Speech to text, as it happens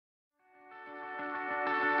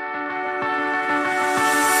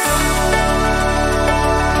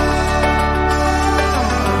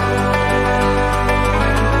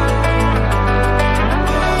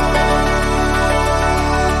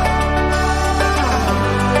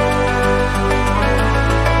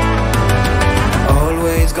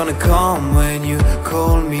come when you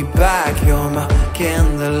call me back. You're my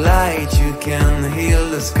candlelight, you can heal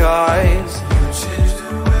the scars. You changed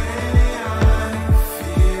the way I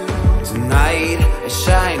feel. Tonight I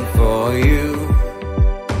shine for you.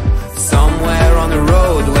 Somewhere on the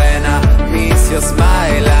road when I miss your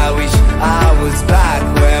smile, I wish I was back.